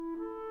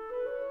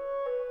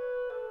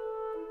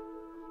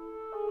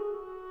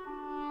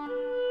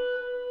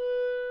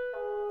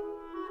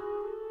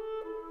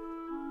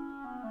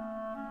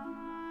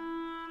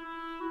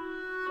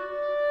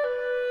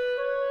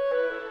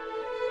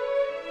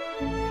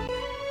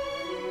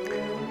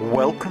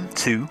Welcome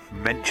to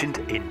Mentioned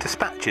in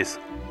Dispatches,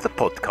 the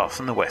podcast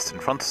on the Western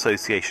Front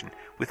Association,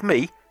 with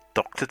me,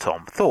 Dr.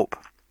 Tom Thorpe.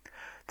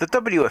 The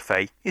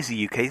WFA is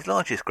the UK's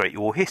largest Great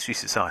War History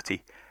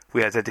Society.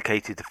 We are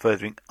dedicated to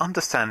furthering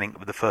understanding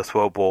of the First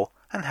World War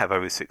and have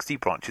over 60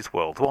 branches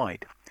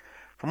worldwide.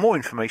 For more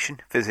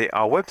information, visit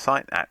our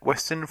website at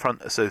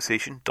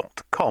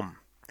westernfrontassociation.com.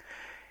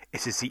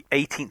 It is the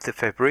 18th of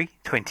February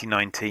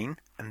 2019,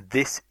 and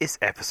this is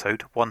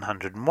episode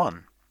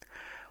 101.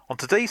 On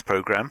today's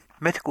programme,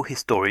 medical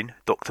historian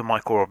Dr.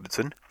 Michael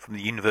Robertson from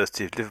the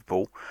University of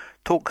Liverpool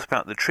talks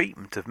about the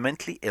treatment of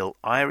mentally ill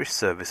Irish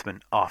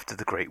servicemen after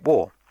the Great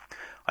War.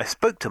 I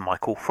spoke to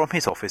Michael from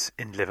his office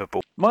in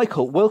Liverpool.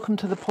 Michael, welcome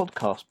to the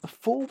podcast.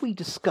 Before we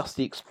discuss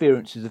the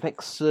experiences of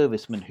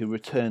ex-servicemen who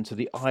returned to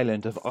the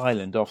island of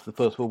Ireland after the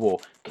First World War,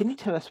 can you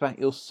tell us about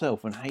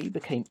yourself and how you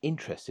became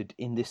interested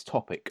in this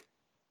topic?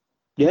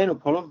 Yeah, no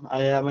problem.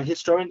 I am a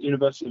historian at the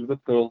University of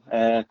Liverpool.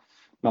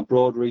 My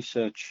broad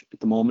research at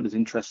the moment is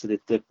interested in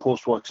the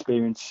post-war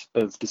experience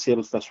of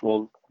disabled First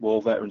World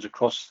War veterans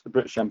across the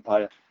British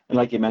Empire. And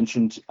like you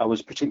mentioned, I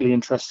was particularly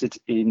interested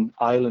in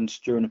Ireland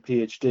during a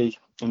PhD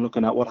and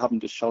looking at what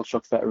happened to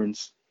shell-shock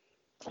veterans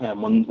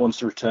once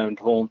they returned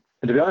home.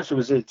 And to be honest, it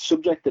was a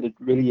subject that it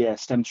really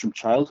stems from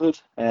childhood.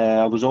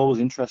 I was always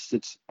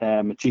interested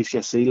at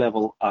GCSE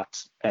level at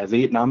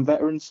Vietnam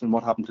veterans and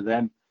what happened to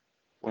them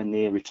when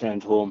they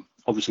returned home,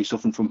 obviously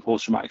suffering from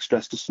post-traumatic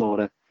stress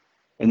disorder,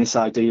 and this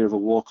idea of a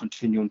war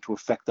continuing to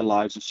affect the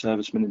lives of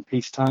servicemen in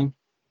peacetime.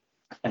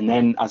 And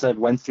then as I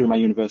went through my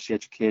university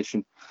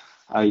education,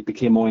 I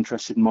became more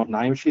interested in modern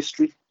Irish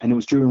history. And it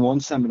was during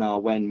one seminar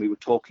when we were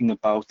talking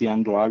about the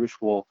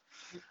Anglo-Irish War,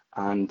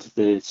 and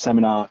the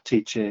seminar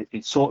teacher,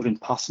 it sort of in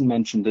passing,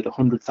 mentioned that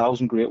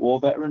 100,000 Great War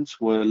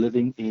veterans were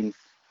living in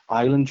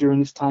Ireland during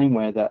this time,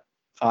 where the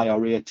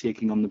IRA are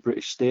taking on the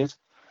British state.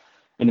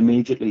 And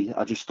immediately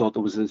I just thought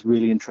there was a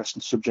really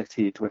interesting subject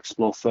here to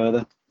explore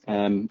further.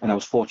 And I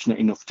was fortunate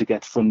enough to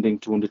get funding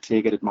to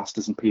undertake it at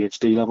master's and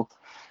PhD level,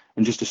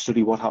 and just to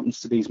study what happens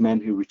to these men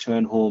who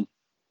return home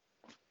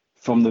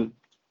from the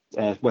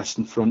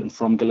Western Front and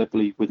from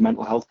Gallipoli with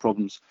mental health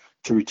problems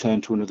to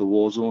return to another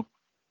war zone.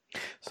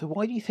 So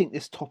why do you think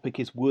this topic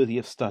is worthy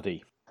of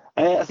study?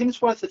 I think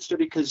it's worth its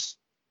study because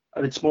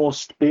at its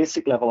most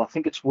basic level, I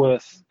think it's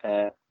worth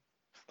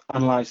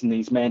analysing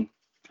these men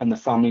and their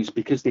families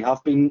because they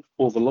have been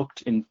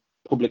overlooked in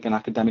public and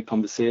academic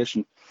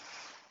conversation.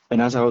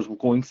 And as I was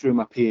going through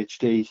my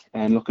PhD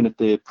and looking at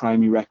the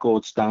primary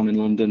records down in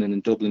London and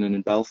in Dublin and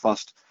in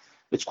Belfast,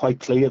 it's quite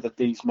clear that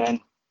these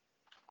men,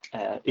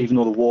 even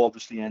though the war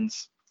obviously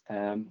ends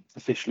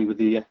officially with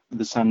the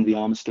signing of the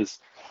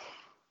armistice,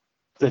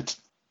 that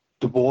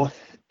the war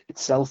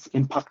itself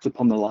impacted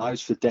upon their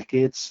lives for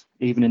decades,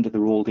 even into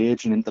their old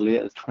age and into the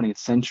later 20th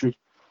century.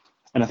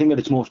 And I think at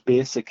its most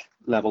basic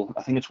level,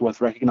 I think it's worth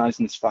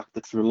recognising this fact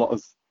that for a lot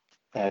of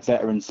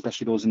veterans,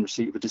 especially those in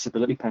receipt of a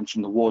disability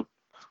pension, the war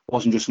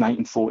wasn't just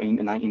 1914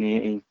 to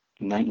 1918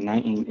 and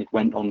 1919, it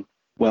went on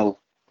well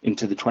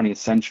into the 20th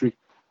century.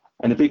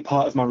 And a big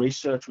part of my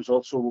research was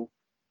also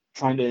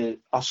trying to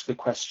ask the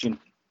question,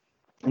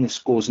 and this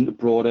goes into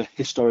broader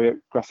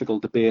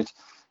historiographical debate,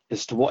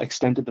 as to what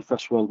extent did the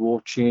First World War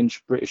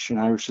change British and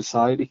Irish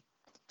society?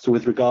 So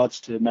with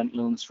regards to mental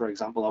illness, for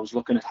example, I was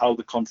looking at how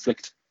the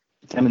conflict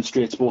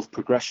demonstrates both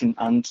progression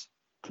and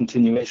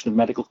continuation of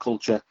medical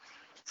culture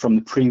from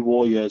the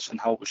pre-war years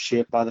and how it was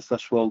shaped by the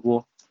First World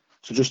War.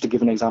 So just to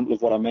give an example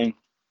of what I mean,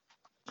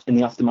 in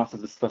the aftermath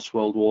of the First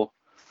World War,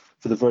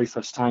 for the very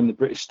first time, the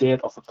British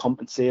state offered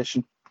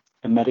compensation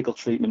and medical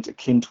treatment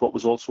akin to what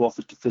was also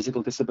offered to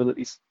physical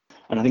disabilities.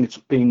 And I think it's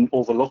been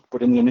overlooked,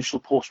 but in the initial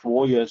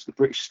post-war years, the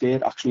British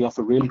state actually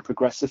offered really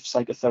progressive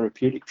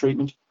psychotherapeutic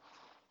treatment,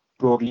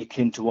 broadly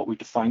akin to what we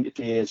define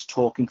today as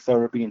talking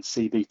therapy and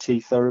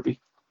CBT therapy.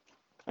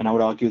 And I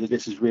would argue that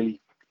this is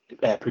really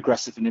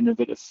progressive and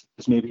innovative,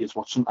 as maybe is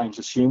what's sometimes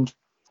assumed.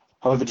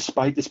 However,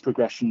 despite this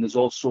progression, there's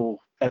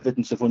also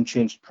evidence of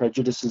unchanged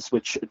prejudices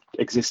which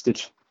existed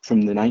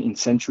from the 19th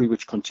century,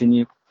 which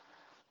continue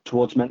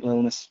towards mental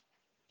illness,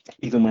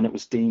 even when it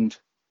was deemed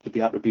to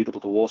be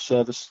attributable to war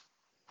service.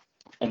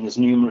 And there's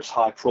numerous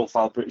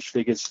high-profile British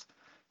figures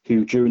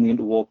who, during the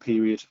interwar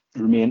period,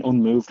 remain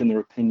unmoved in their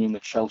opinion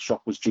that shell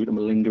shock was due to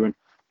malingering,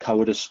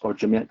 cowardice, or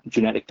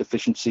genetic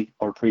deficiency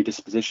or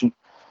predisposition.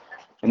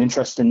 And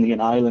interestingly,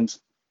 in Ireland,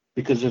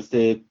 because of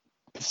the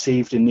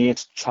perceived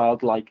innate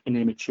childlike and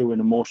immature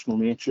and emotional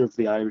nature of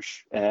the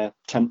Irish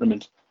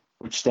temperament,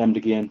 which stemmed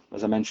again,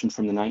 as I mentioned,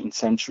 from the 19th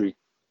century,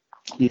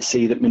 you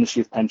see that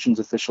Ministry of Pensions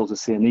officials are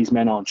saying these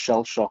men aren't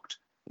shell-shocked,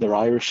 they're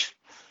Irish,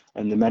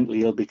 and they're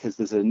mentally ill because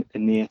there's an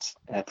innate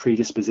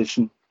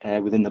predisposition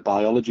within the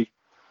biology.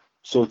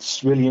 So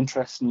it's really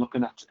interesting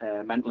looking at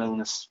mental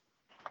illness,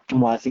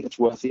 and why I think it's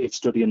worth its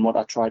study. And what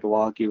I try to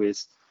argue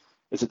is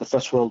that the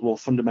First World War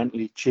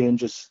fundamentally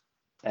changes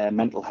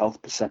mental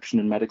health perception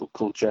and medical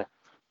culture,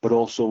 but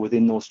also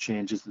within those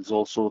changes, there's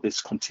also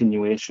this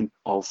continuation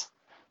of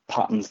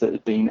patterns that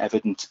had been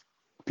evident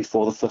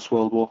before the First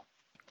World War.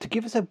 To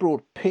give us a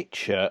broad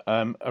picture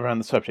around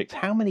the subject,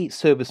 how many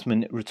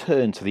servicemen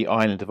returned to the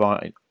island of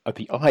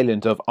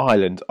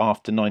Ireland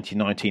after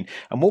 1919,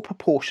 and what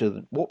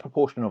proportion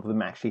of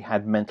them actually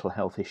had mental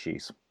health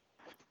issues?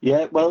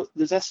 Yeah, well,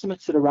 there's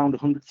estimates that around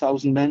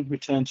 100,000 men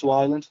returned to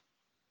Ireland.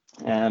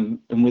 And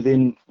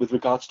with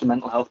regards to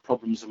mental health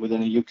problems and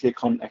within a UK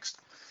context,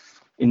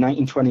 in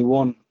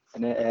 1921,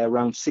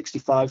 around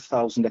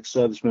 65,000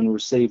 ex-servicemen were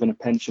receiving a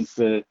pension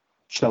for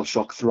shell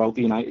shock throughout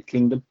the United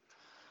Kingdom.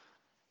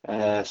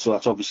 So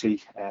that's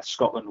obviously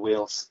Scotland,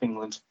 Wales,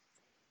 England,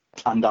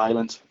 and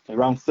Ireland.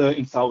 Around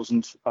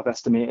 13,000, I've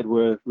estimated,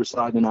 were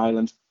residing in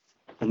Ireland,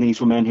 and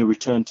these were men who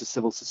returned to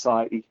civil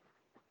society,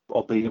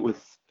 albeit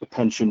with a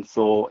pension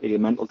for a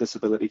mental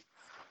disability.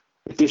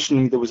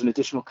 Additionally, there was an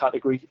additional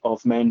category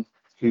of men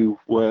who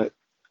were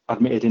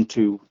admitted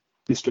into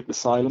district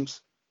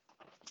asylums.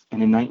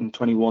 And in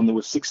 1921, there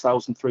were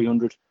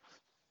 6,300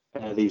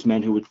 these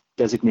men who were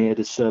designated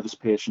as service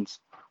patients,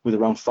 with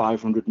around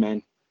 500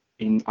 men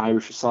in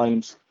Irish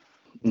asylums.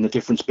 And the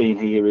difference being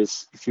here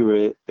is if you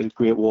were a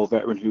Great War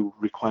veteran who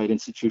required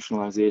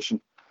institutionalisation,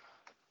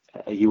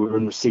 you were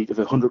in receipt of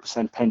a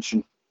 100%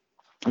 pension.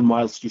 And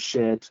whilst you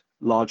shared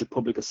larger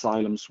public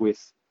asylums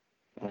with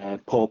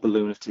pauper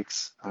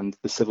lunatics and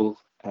the civil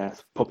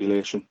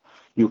population,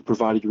 you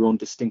provided your own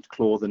distinct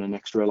clothing and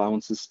extra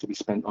allowances to be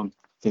spent on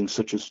things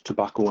such as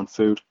tobacco and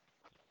food.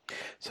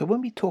 So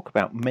when we talk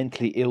about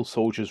mentally ill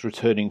soldiers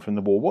returning from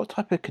the war, what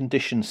type of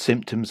conditions,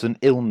 symptoms and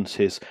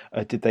illnesses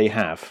did they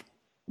have?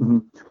 Mm-hmm.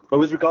 Well,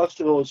 with regards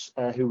to those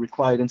who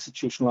required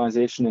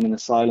institutionalisation in an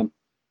asylum,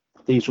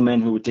 these were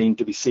men who were deemed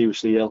to be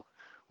seriously ill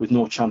with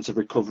no chance of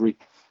recovery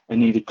and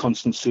needed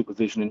constant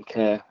supervision and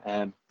care,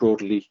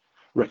 broadly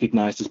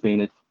recognised as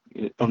being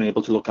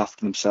unable to look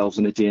after themselves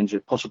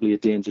and possibly a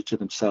danger to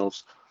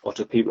themselves or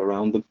to people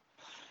around them.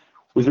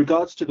 With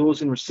regards to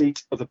those in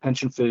receipt of a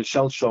pension for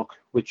shell shock,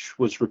 which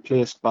was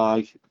replaced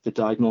by the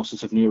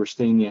diagnosis of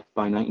neurasthenia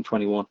by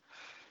 1921,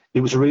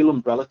 it was a real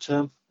umbrella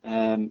term.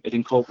 It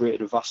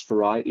incorporated a vast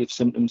variety of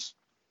symptoms.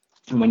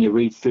 And when you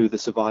read through the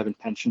surviving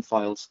pension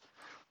files,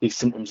 these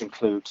symptoms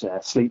include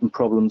sleeping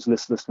problems,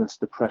 listlessness,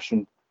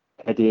 depression,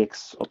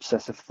 headaches,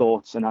 obsessive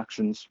thoughts and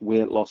actions,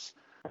 weight loss,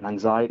 and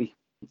anxiety.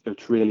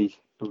 It's really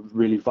a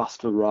really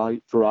vast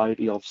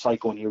variety of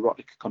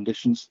psychoneurotic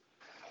conditions.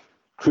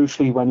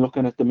 Crucially, when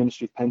looking at the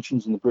Ministry of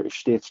Pensions and the British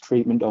State's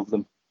treatment of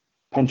them,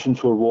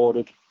 pensions were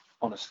awarded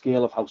on a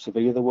scale of how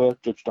severe they were,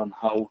 judged on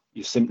how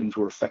your symptoms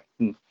were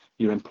affecting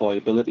your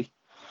employability.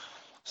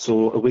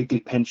 So a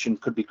weekly pension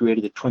could be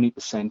graded at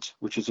 20%,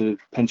 which is a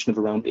pension of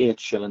around 8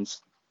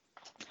 shillings.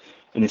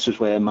 And this was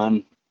where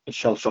a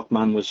shell-shocked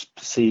man was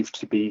perceived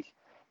to be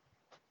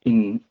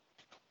in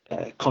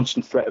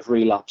constant threat of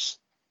relapse,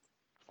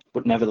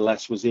 but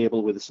nevertheless was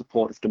able, with a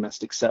supportive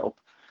domestic setup,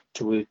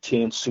 to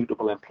attain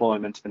suitable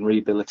employment and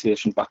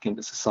rehabilitation back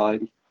into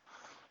society.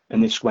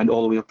 And this went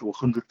all the way up to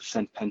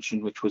 100%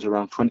 pension, which was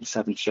around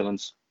 27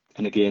 shillings.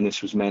 And again,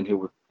 this was men who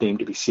were deemed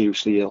to be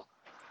seriously ill,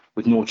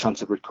 with no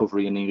chance of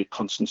recovery and needed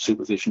constant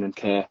supervision and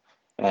care,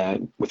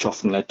 which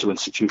often led to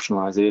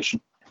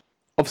institutionalisation.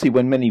 Obviously,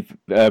 when many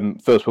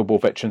First World War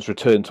veterans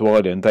returned to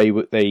Ireland,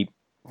 they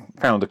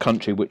found a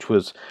country which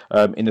was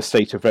in a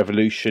state of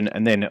revolution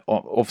and then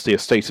obviously a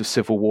state of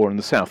civil war in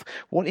the south.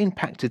 What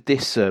impact did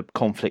this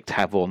conflict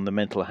have on the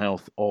mental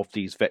health of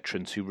these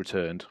veterans who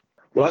returned?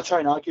 Well, I try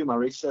and argue in my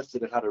research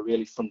that it had a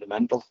really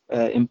fundamental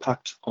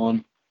impact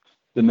on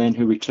the men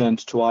who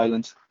returned to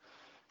Ireland.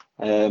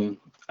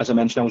 As I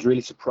mentioned, I was really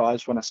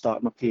surprised when I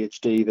started my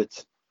PhD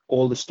that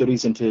all the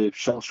studies into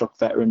shell-shock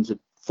veterans had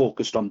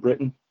focused on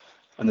Britain,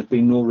 and there'd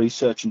been no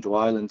research into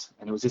Ireland.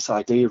 And it was this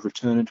idea of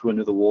returning to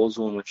another war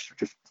zone which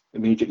just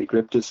immediately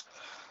gripped us.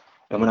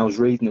 And when I was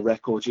reading the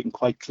records, you can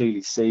quite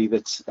clearly see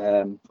that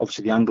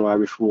obviously the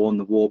Anglo-Irish War and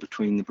the war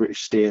between the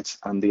British state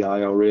and the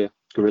IRA,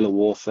 guerrilla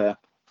warfare,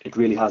 it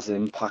really has an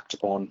impact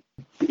on,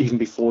 even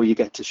before you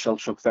get to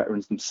shell-shock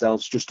veterans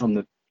themselves, just on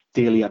the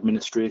daily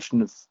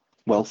administration of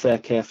welfare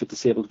care for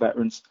disabled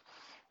veterans.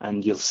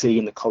 And you'll see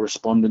in the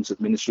correspondence of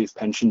Ministry of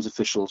Pensions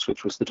officials,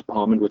 which was the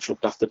department which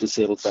looked after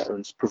disabled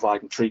veterans,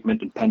 providing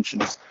treatment and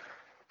pensions,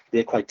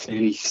 they quite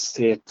clearly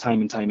say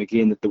time and time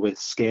again that they were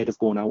scared of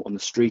going out on the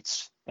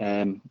streets,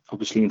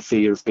 obviously in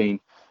fear of being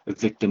a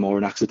victim or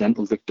an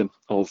accidental victim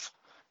of,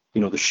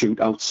 the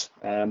shootouts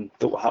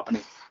that were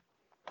happening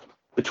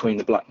between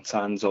the Black and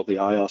Tans or the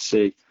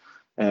IRC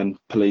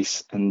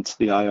police and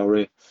the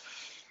IRA.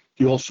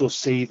 You also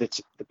see that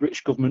the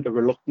British government are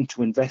reluctant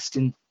to invest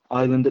in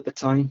Ireland at the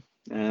time.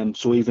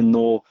 So even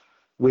though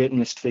waiting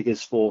list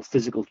figures for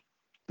physical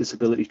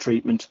disability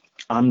treatment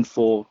and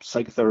for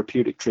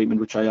psychotherapeutic treatment,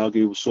 which I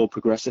argue was so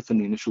progressive in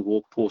the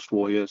initial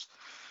post-war years,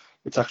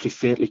 it's actually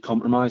fatally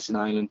compromised in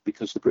Ireland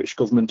because the British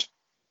government,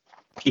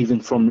 even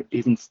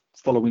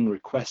following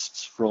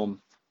requests from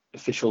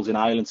officials in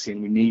Ireland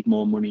saying we need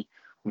more money,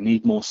 we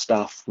need more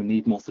staff, we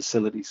need more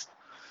facilities,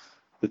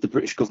 that the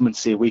British government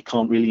say we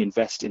can't really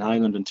invest in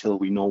Ireland until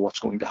we know what's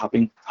going to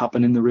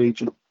happen in the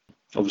region.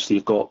 Obviously,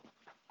 you've got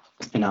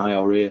an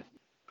IRA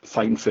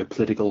fighting for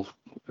political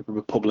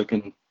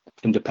Republican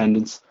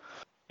independence.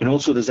 And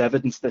also there's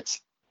evidence that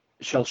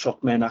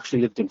shell-shocked men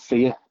actually lived in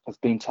fear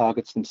of being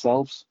targets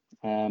themselves.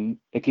 Again,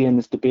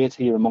 there's debate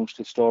here amongst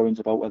historians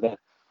about whether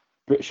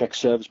British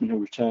ex-servicemen who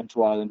returned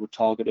to Ireland were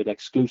targeted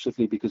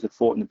exclusively because they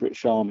fought in the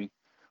British Army,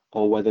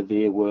 or whether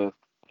they were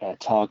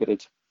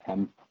targeted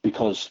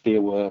because they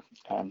were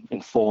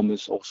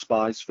informers or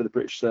spies for the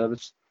British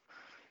service.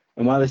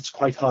 And while it's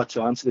quite hard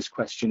to answer this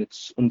question,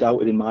 it's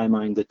undoubted in my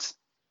mind that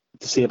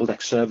disabled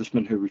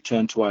ex-servicemen who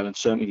returned to Ireland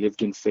certainly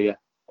lived in fear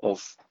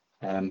of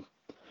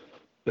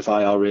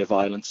IRA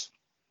violence.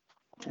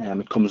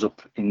 It comes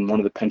up in one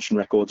of the pension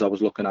records I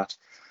was looking at,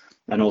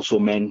 and also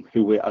men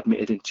who were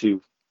admitted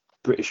into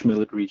British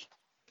military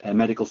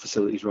medical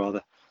facilities,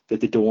 rather, that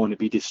they don't want to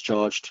be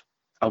discharged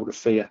out of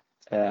fear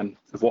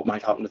of what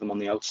might happen to them on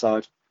the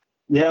outside.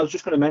 Yeah, I was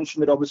just going to mention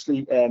that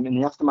obviously in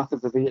the aftermath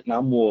of the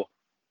Vietnam War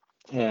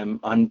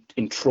and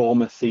in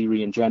trauma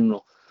theory in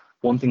general,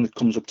 one thing that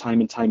comes up time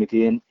and time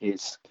again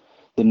is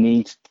the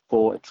need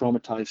for a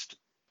traumatized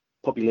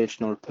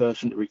population or a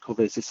person to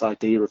recover is this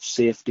idea of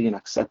safety and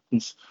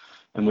acceptance.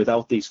 And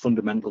without these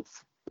fundamental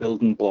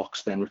building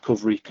blocks, then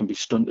recovery can be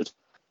stunted.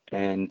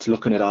 And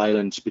looking at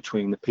Ireland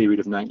between the period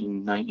of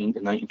 1919 to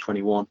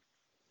 1921,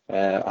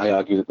 I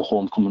argue that the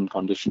homecoming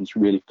conditions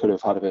really could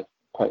have had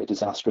quite a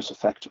disastrous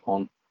effect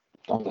on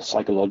the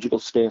psychological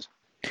state.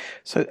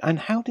 So, and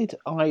how did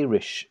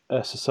Irish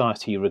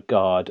society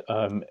regard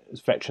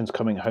veterans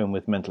coming home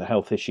with mental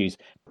health issues?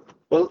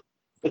 Well,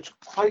 it's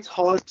quite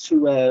hard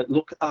to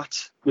look at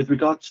with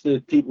regard to the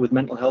people with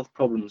mental health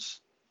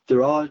problems.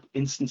 There are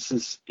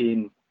instances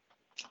in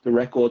the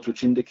records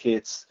which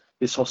indicates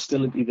this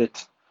hostility,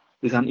 that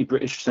this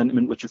anti-British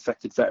sentiment which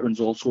affected veterans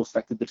also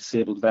affected the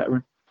disabled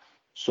veteran.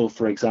 So,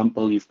 for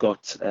example, you've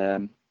got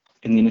in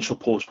the initial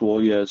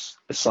post-war years,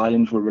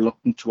 asylums were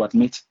reluctant to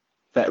admit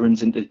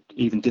veterans into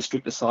even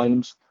district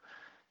asylums.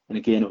 And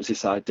again, it was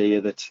this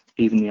idea that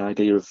even the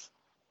idea of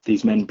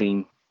these men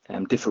being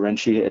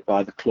differentiated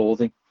by the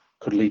clothing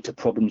could lead to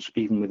problems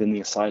even within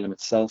the asylum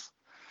itself.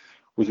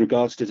 With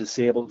regards to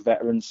disabled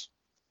veterans,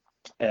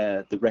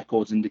 the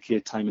records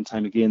indicate time and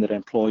time again that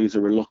employers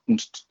are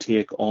reluctant to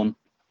take on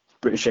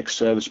British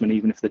ex-servicemen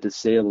even if they're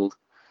disabled,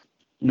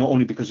 not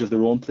only because of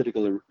their own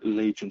political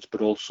allegiance,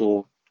 but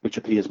also, which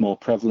appears more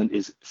prevalent,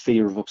 is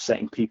fear of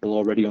upsetting people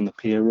already on the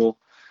payroll.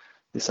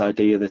 This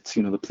idea that,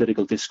 you know, the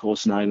political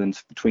discourse in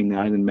Ireland between the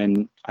island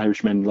men,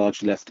 Irish men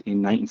largely left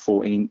in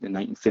 1914 and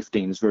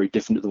 1915 is very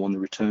different to the one they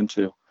returned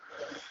to.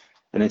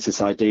 And it's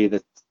this idea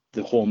that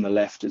the home they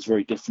left is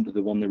very different to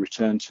the one they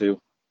returned to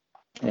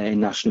in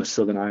nationalist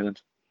Southern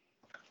Ireland.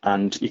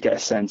 And you get a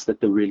sense that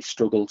they really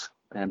struggled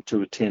to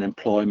retain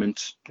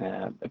employment,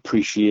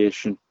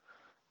 appreciation,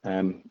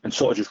 and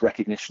sort of just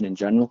recognition in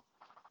general.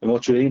 And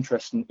what's really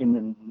interesting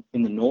in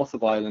the north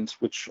of Ireland,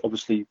 which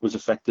obviously was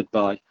affected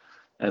by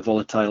a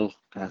volatile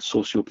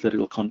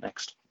socio-political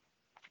context,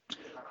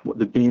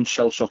 the main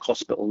shell-shock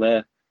hospital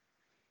there,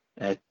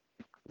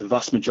 the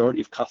vast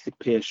majority of Catholic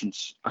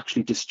patients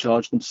actually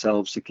discharged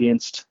themselves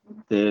against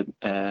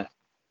the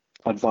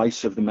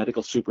advice of the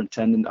medical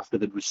superintendent after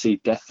they'd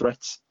received death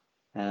threats,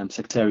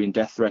 sectarian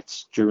death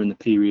threats during the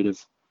period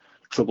of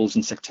troubles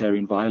and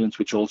sectarian violence,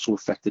 which also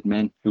affected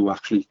men who were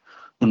actually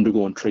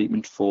undergoing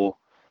treatment for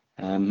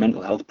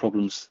mental health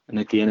problems. And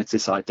again, it's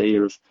this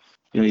idea of,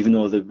 you know, even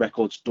though the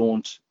records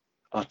don't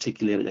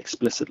articulate it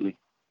explicitly,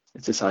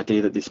 it's this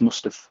idea that this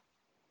must have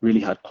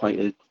really had quite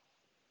a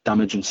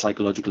damaging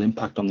psychological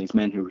impact on these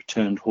men who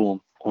returned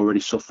home already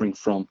suffering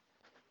from,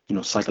 you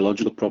know,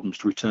 psychological problems,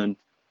 to return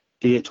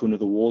A, to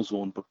another war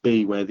zone, but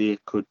B, where they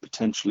could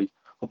potentially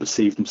or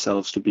perceive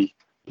themselves to be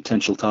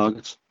potential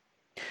targets.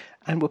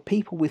 And were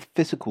people with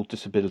physical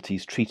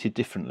disabilities treated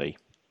differently?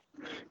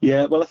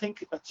 Yeah, well, I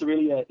think that's a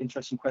really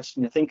interesting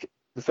question. I think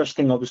the first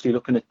thing, obviously,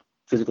 looking at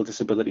physical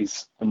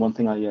disabilities, and one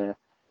thing I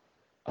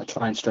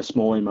try and stress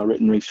more in my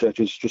written research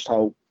is just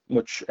how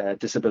much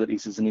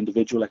disabilities is an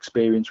individual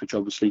experience, which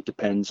obviously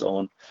depends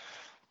on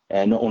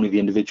not only the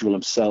individual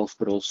himself,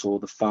 but also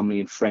the family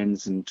and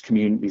friends and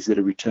communities that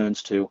he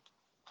returns to.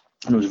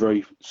 And it was a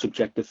very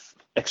subjective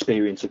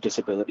experience of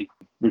disability,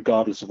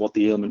 regardless of what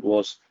the ailment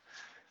was.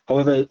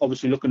 However,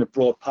 obviously looking at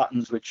broad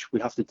patterns, which we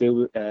have to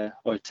do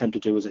or attempt to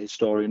do as a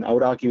historian, I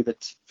would argue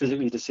that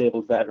physically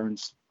disabled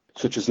veterans,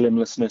 such as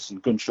limblessness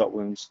and gunshot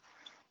wounds,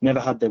 never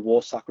had their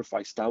war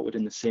sacrifice doubted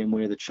in the same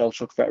way that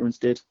shell-shock veterans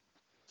did.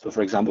 So,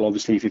 for example,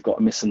 obviously, if you've got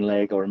a missing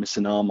leg or a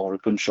missing arm or a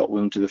gunshot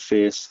wound to the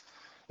face,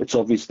 it's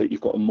obvious that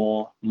you've got a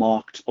more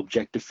marked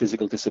objective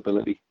physical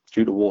disability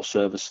due to war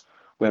service,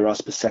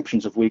 whereas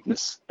perceptions of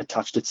weakness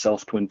attached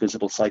itself to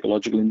invisible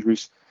psychological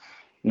injuries.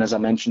 And as I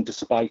mentioned,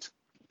 despite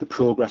the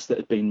progress that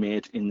had been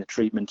made in the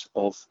treatment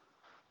of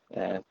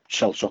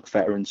shell-shock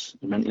veterans,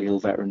 mentally ill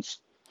veterans,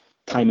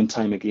 time and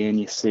time again,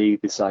 you see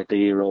this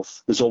idea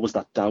of, there's always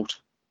that doubt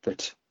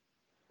that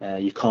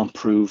you can't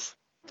prove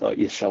that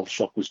your shell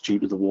shock was due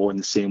to the war in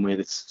the same way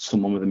that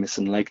someone with a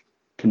missing leg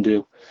can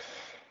do.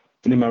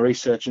 And in my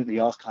research into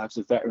the archives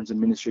of veterans and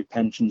ministry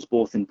pensions,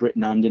 both in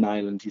Britain and in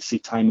Ireland, you see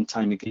time and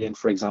time again,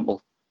 for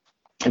example,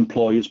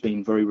 employers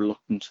being very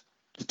reluctant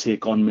to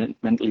take on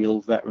mentally ill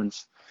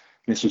veterans.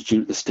 This was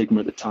due to the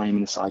stigma at the time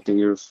and this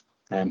idea of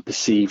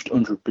perceived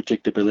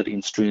unpredictability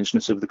and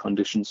strangeness of the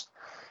conditions.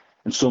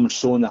 And so much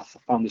so, and I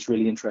found this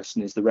really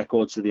interesting, is the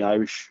records of the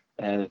Irish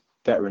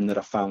veteran that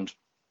I found.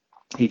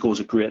 He goes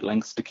at great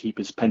lengths to keep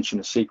his pension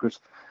a secret,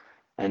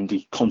 and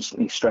he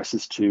constantly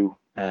stresses to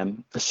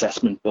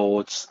assessment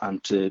boards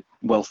and to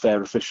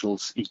welfare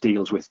officials he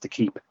deals with to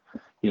keep,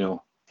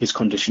 his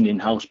condition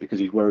in-house, because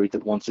he's worried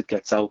that once it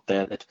gets out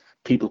there that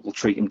people will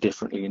treat him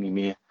differently and he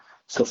may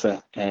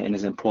suffer in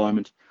his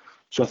employment.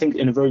 So I think,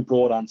 in a very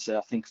broad answer,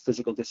 I think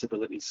physical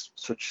disabilities,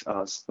 such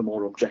as the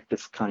more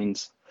objective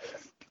kinds,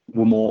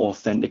 were more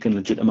authentic and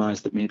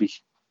legitimised, that maybe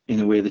in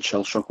a way that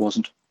shell shock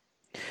wasn't.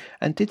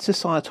 And did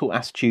societal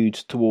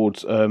attitudes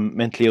towards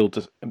mentally ill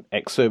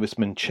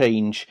ex-servicemen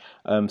change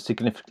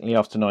significantly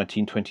after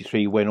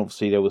 1923, when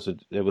obviously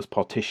there was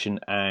partition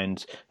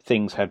and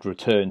things had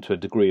returned to a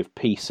degree of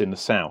peace in the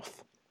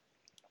south?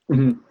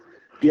 Mm-hmm.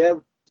 Yeah,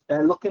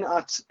 looking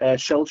at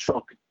shell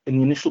shock in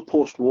the initial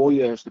post-war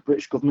years, the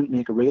British government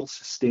make a real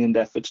sustained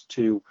effort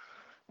to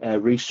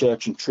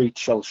research and treat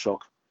shell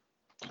shock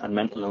and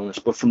mental illness.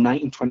 But from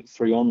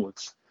 1923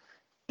 onwards,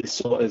 they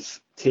sort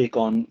of take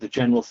on the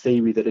general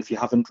theory that if you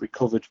haven't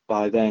recovered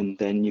by then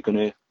you're going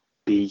to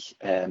be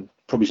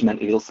probably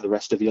mentally ill for the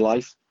rest of your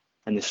life.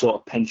 And they sort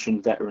of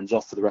pension veterans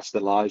off for the rest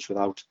of their lives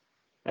without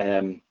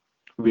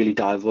really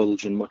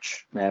divulging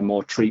much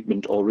more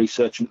treatment or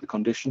research into the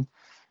condition.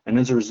 And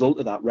as a result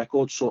of that,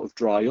 records sort of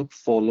dry up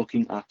for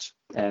looking at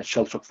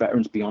shell shock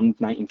veterans beyond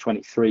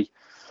 1923.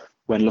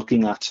 When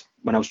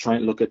I was trying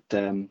to look at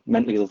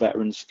mentally ill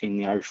veterans in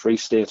the Irish Free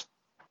State,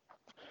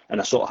 and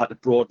I sort of had to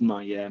broaden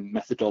my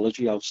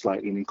methodology out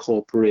slightly and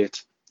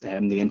incorporate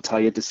the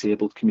entire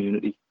disabled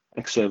community,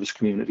 ex-service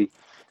community,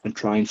 and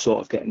try and sort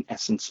of get an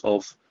essence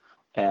of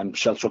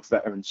shell shock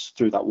veterans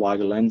through that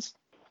wider lens.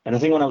 And I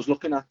think when I was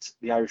looking at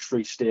the Irish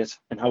Free State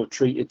and how it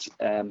treated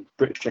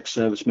British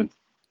ex-servicemen,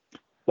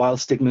 while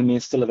stigma may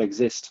still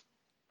exist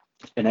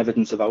and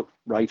evidence of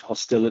outright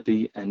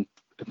hostility and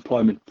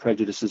employment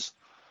prejudices,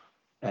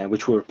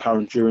 which were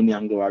apparent during the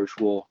Anglo-Irish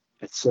War,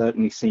 it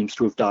certainly seems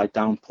to have died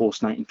down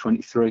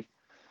post-1923.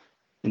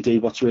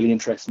 Indeed, what's really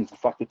interesting is the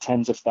fact that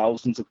tens of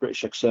thousands of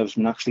British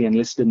ex-servicemen actually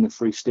enlisted in the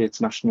Free State's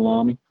National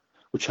Army,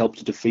 which helped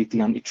to defeat the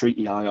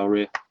anti-treaty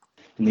IRA.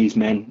 And these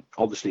men,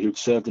 obviously, who'd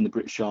served in the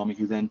British Army,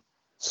 who then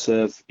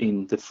serve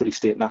in the Free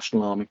State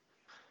National Army,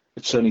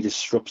 it certainly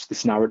disrupts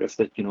this narrative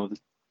that, the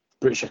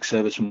British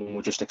ex-servicemen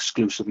were just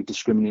exclusively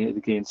discriminated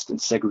against and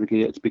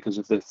segregated because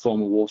of the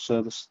former war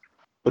service.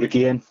 But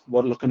again,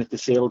 looking at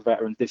disabled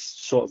veterans, this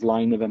sort of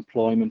line of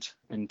employment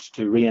and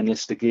to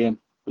re-enlist again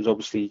was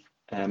obviously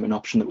an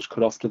option that was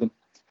cut off to them.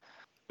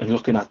 And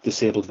looking at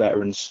disabled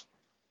veterans,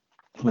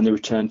 when they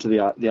returned to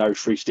the Irish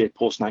Free State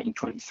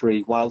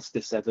post-1923, whilst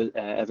this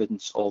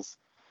evidence of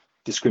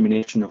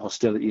discrimination and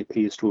hostility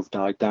appears to have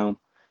died down,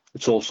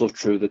 it's also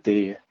true that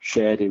they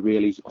shared a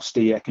really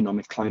austere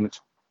economic climate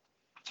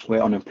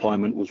where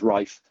unemployment was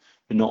rife.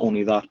 And not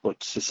only that,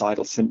 but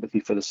societal sympathy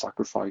for the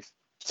sacrifice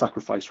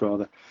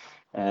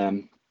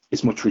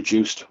is much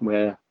reduced,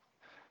 where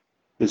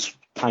there's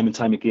time and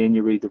time again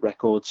you read the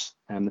records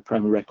and the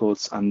primary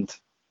records, and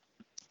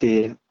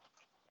they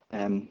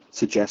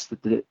suggest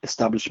that the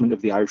establishment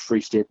of the Irish Free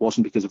State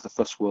wasn't because of the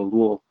First World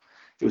War,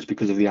 it was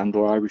because of the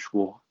Anglo-Irish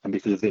War and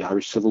because of the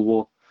Irish Civil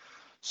War.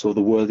 So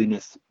the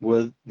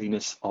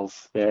worthiness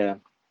of their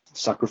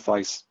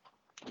sacrifice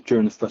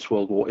during the First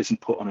World War isn't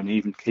put on an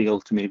even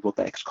keel to maybe what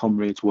the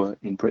ex-comrades were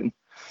in Britain.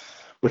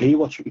 But here,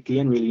 what's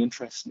again really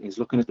interesting is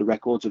looking at the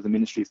records of the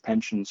Ministry of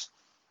Pensions.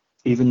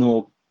 Even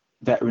though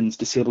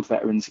disabled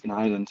veterans in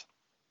Ireland,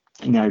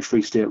 in the Irish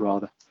Free State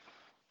rather,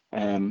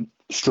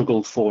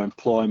 struggled for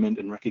employment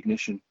and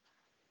recognition,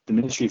 the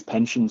Ministry of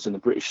Pensions and the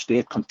British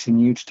state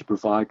continued to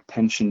provide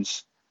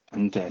pensions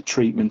and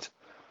treatment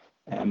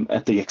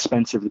at the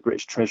expense of the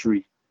British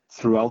Treasury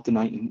throughout the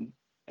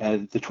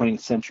 20th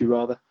century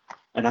rather,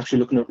 and actually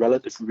looking at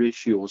relative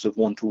ratios of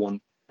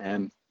one-to-one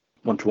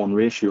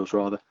ratios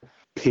rather.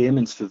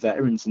 Payments for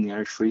veterans in the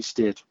Irish Free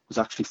State was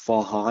actually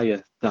far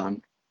higher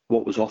than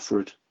what was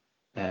offered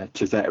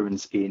to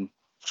veterans in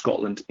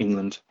Scotland,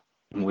 England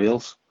and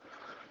Wales.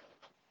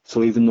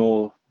 So even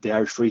though the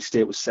Irish Free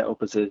State was set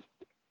up as a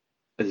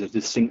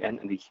distinct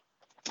entity,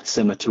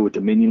 similar to a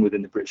dominion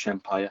within the British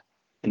Empire,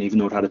 and even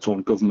though it had its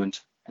own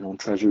government and own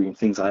treasury and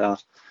things like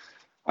that,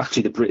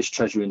 actually the British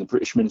Treasury and the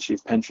British Ministry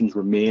of Pensions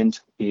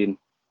remained in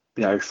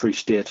the Irish Free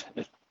State.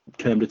 It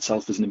termed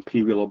itself as an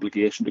imperial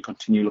obligation to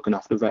continue looking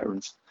after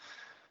veterans.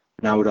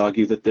 And I would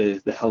argue that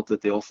the help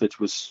that they offered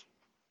was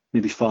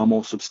maybe far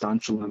more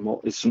substantial than what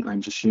is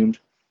sometimes assumed.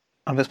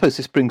 And I suppose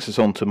this brings us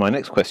on to my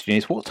next question,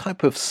 is what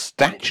type of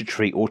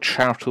statutory or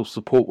charitable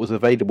support was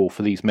available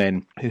for these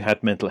men who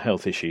had mental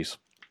health issues?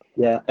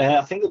 Yeah,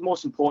 I think the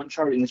most important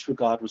charity in this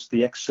regard was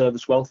the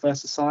Ex-Service Welfare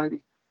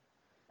Society.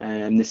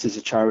 And this is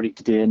a charity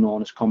today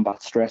known as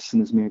Combat Stress,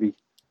 and is maybe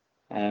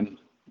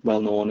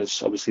well known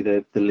as obviously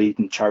the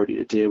leading charity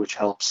today, which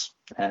helps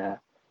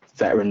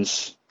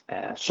veterans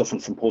suffering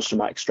from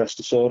post-traumatic stress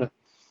disorder.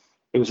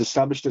 It was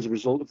established as a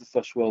result of the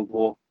First World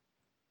War,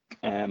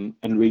 and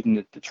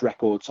reading its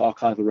records,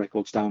 archival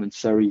records down in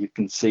Surrey, you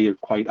can see a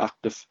quite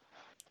active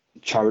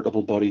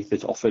charitable body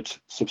that offered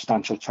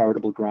substantial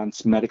charitable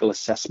grants, medical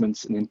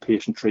assessments and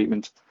inpatient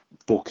treatment,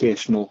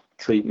 vocational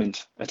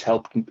treatment. It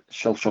helped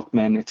shell-shocked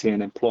men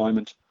attain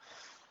employment.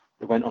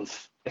 They went on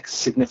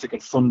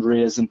significant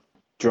fundraising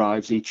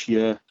drives each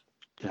year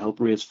to help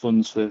raise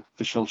funds for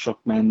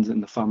shell-shocked men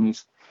and the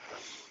families.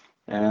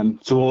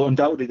 So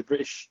undoubtedly the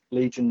British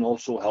Legion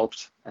also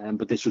helped,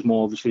 but this was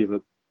more obviously of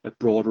a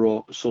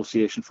broader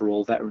association for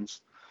all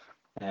veterans.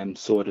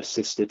 So it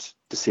assisted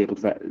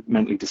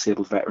mentally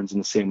disabled veterans in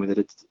the same way that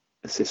it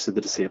assisted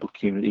the disabled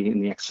community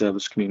and the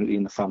ex-service community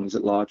and the families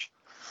at large.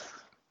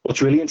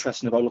 What's really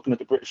interesting about looking at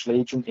the British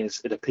Legion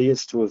is it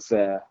appears to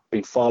have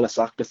been far less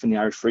active in the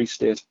Irish Free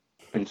State.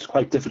 And it's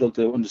quite difficult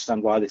to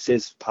understand why this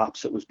is.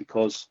 Perhaps it was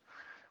because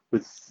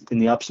in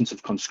the absence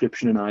of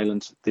conscription in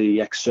Ireland,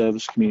 the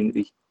ex-service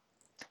community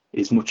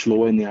is much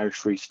lower in the Irish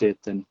Free State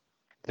than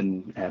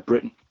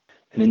Britain.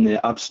 And in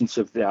the absence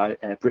of the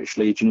British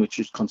Legion, which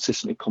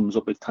consistently comes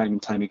up with time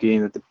and time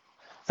again, that the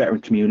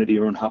veteran community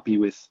are unhappy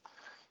with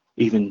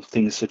even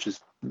things such as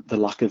the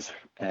lack of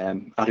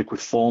adequate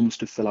forms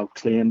to fill out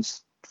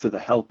claims for the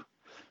help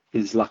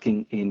is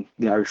lacking in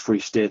the Irish Free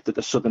State, that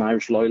the Southern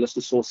Irish Loyalist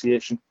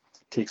Association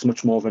takes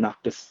much more of an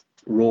active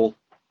role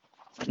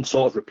and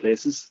sort of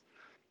replaces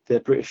the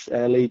British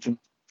Legion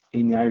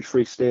in the Irish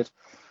Free State.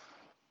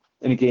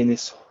 And again,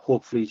 this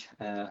hopefully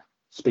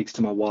speaks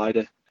to my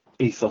wider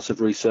ethos of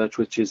research,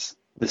 which is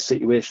the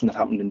situation that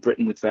happened in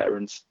Britain with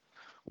veterans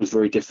was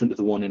very different to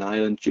the one in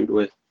Ireland due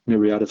to a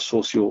myriad of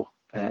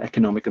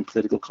socio-economic and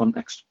political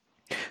context.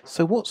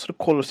 So what sort of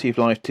quality of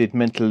life did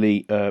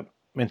mentally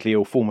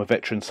ill former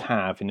veterans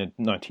have in the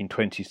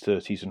 1920s,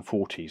 30s and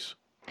 40s?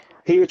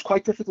 Here it's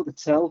quite difficult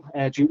to tell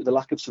due to the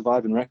lack of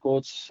surviving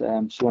records.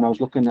 So when I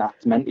was looking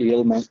at mentally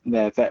ill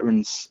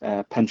veterans'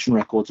 pension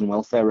records and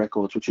welfare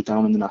records, which are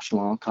down in the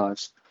National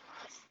Archives,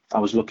 I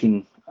was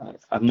looking,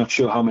 I'm not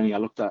sure how many I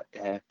looked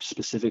at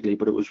specifically,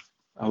 but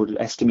I would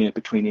estimate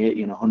between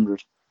 80 and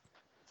 100.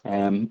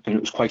 And it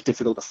was quite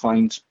difficult to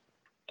find.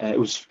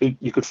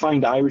 You could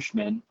find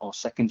Irishmen or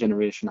second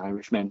generation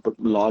Irishmen, but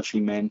largely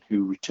men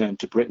who returned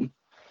to Britain.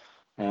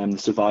 The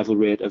survival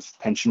rate of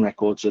pension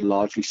records are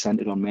largely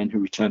centred on men who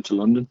returned to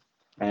London.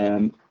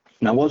 And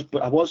I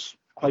was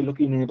quite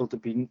lucky and able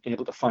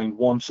to find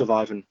one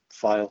surviving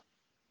file.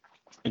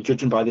 And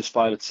judging by this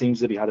file, it seems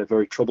that he had a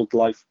very troubled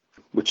life,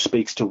 which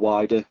speaks to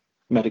wider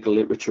medical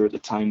literature at the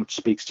time, which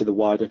speaks to the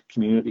wider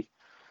community.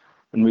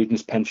 And reading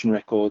his pension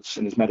records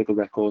and his medical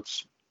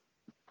records,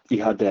 he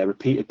had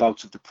repeated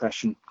bouts of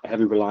depression, a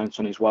heavy reliance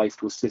on his wife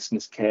to assist in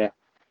his care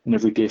and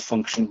everyday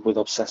function with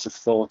obsessive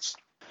thoughts.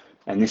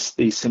 And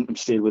these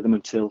symptoms stayed with him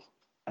until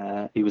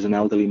he was an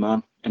elderly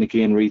man. And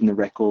again, reading the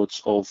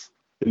records of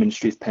the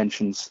Ministry of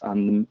Pensions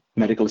and the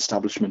medical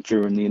establishment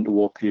during the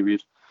interwar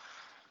period,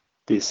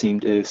 they seem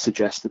to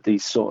suggest that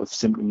these sort of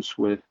symptoms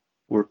were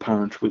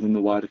apparent within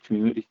the wider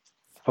community.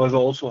 However,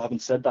 also having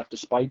said that,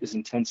 despite his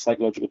intense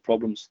psychological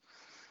problems,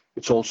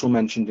 it's also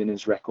mentioned in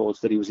his records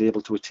that he was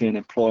able to attain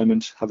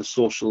employment, have a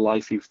social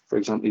life. For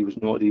example, he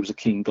was noted he was a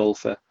keen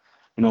golfer,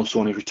 and also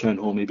on his return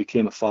home, he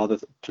became a father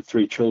to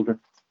 3 children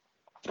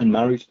and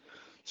married.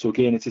 So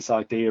again, it's this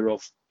idea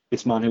of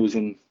this man who was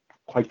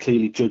quite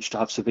clearly judged to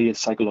have severe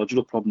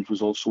psychological problems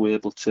was also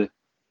able to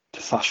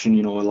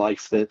fashion, a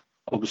life that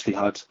obviously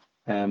had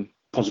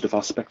positive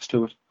aspects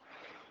to it.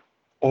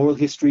 Oral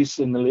histories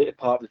in the later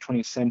part of the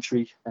 20th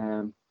century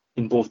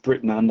in both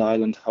Britain and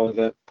Ireland,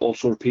 however,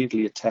 also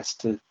repeatedly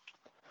attest to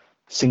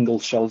single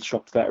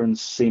shell-shocked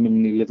veterans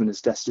seemingly living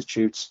as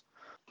destitutes,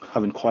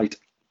 having quite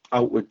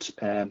outward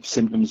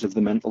symptoms of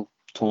the mental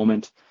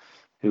torment,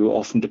 who are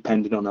often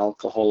dependent on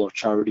alcohol or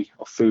charity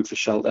or food for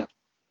shelter,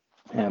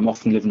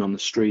 often living on the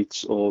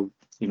streets or,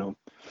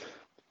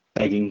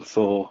 begging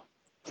for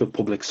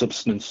public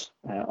subsistence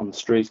on the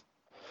street.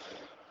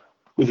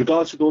 With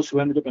regards to those who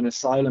ended up in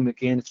asylum,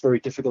 again, it's very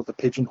difficult to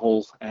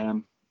pigeonhole.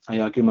 I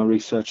argue in my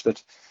research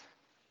that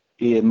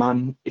a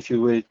man, if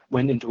you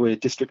went into a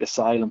district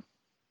asylum,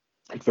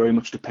 it very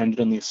much depended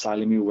on the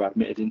asylum you were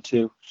admitted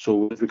into.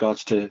 So with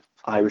regards to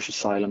Irish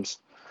asylums,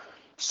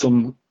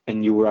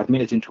 and you were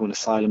admitted into an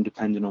asylum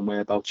depending on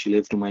whereabouts you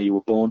lived and where you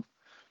were born.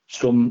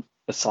 Some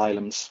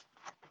asylums,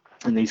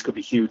 and these could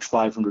be huge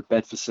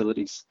 500-bed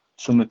facilities,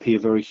 some appear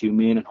very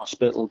humane and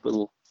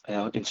hospitable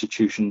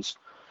institutions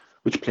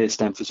which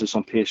placed emphasis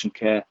on patient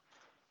care,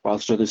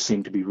 whilst others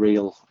seem to be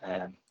real,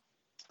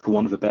 for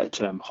want of a better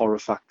term, horror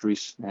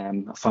factories.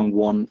 I found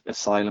one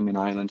asylum in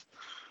Ireland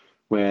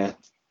where,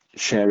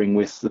 sharing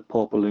with the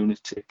pauper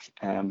lunatic,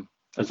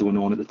 as they were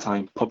known at the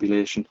time,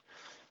 population,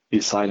 the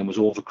asylum was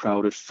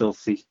overcrowded,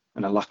 filthy,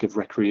 and a lack of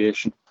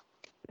recreation.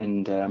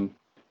 And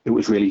it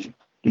was really,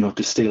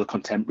 to steal a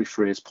contemporary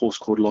phrase,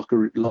 postcode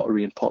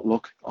lottery and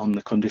potluck on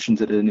the conditions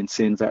that an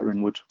insane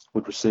veteran would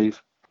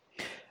receive.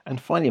 And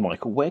finally,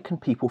 Michael, where can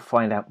people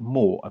find out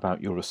more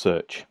about your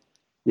research?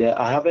 Yeah,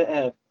 I have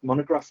a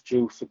monograph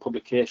due for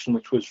publication,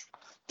 which was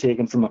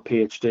taken from my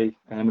PhD,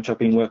 which I've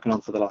been working on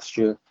for the last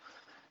year.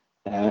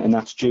 and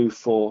that's due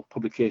for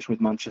publication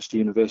with Manchester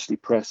University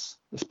Press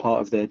as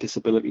part of their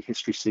Disability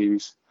History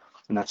series,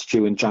 and that's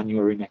due in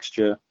January next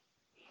year.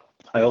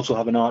 I also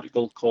have an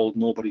article called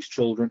Nobody's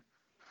Children,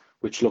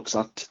 which looks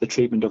at the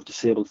treatment of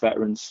disabled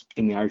veterans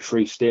in the Irish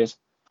Free State,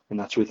 and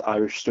that's with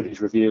Irish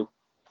Studies Review.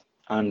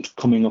 And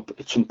coming up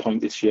at some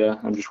point this year,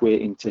 I'm just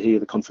waiting to hear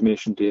the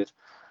confirmation date,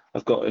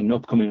 I've got an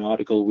upcoming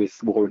article with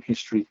War and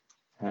History,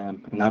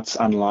 and that's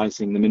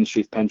analysing the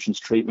Ministry of Pensions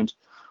treatment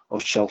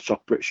of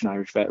shell-shocked British and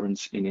Irish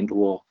veterans in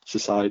interwar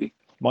society.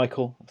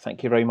 Michael,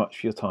 thank you very much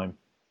for your time.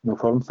 No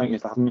problem. Thank you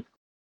for having me.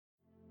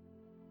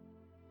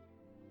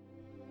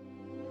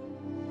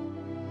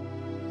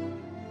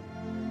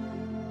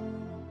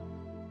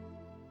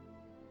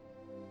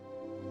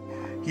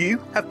 You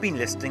have been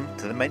listening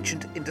to the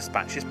Mentioned in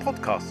Dispatches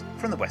podcast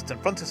from the Western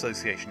Front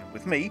Association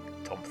with me,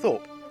 Tom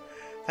Thorpe.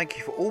 Thank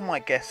you for all my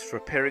guests for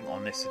appearing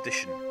on this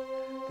edition.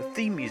 The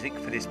theme music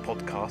for this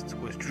podcast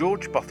was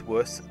George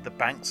Butterworth's The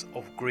Banks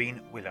of Green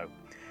Willow.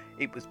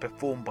 It was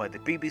performed by the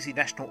BBC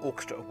National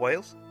Orchestra of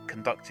Wales,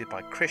 conducted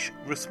by Krish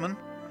Russman,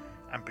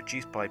 and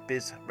produced by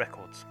Biz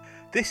Records.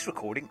 This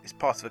recording is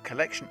part of a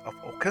collection of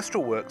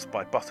orchestral works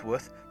by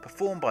Butterworth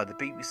performed by the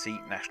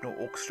BBC National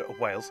Orchestra of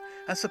Wales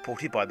and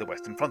supported by the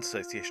Western Front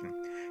Association.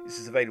 This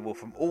is available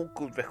from all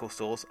good record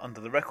stores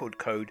under the record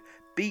code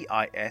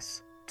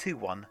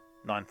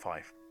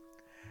BIS2195.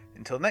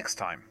 Until next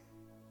time.